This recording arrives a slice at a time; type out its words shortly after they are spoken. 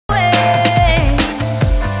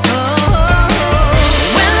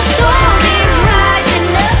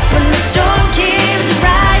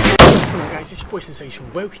boy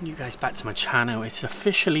Sensation, welcome you guys back to my channel. It's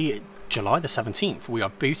officially July the 17th. We are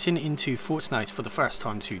booting into Fortnite for the first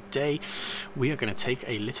time today. We are going to take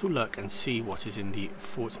a little look and see what is in the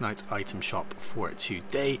Fortnite item shop for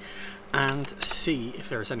today and see if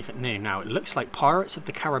there is anything new. Now it looks like Pirates of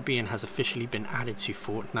the Caribbean has officially been added to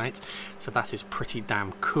Fortnite, so that is pretty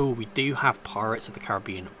damn cool. We do have Pirates of the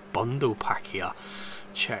Caribbean bundle pack here.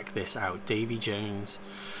 Check this out. Davy Jones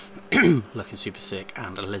looking super sick,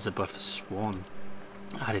 and Elizabeth Swan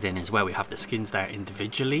added in as well. We have the skins there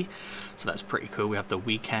individually, so that's pretty cool. We have the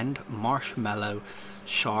Weekend, Marshmallow,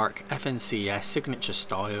 Shark, FNCS, Signature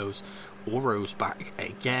Styles, Oro's back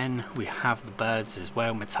again. We have the Birds as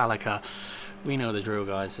well, Metallica. We know the drill,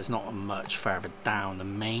 guys. There's not much further down. The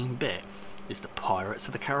main bit is the Pirates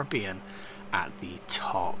of the Caribbean at the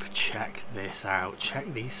top. Check this out.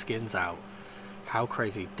 Check these skins out. How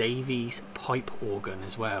crazy. Davy's pipe organ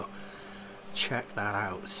as well. Check that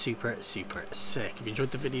out. Super sick. If you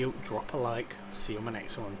enjoyed the video, drop a like. See you on my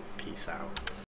next one. Peace out.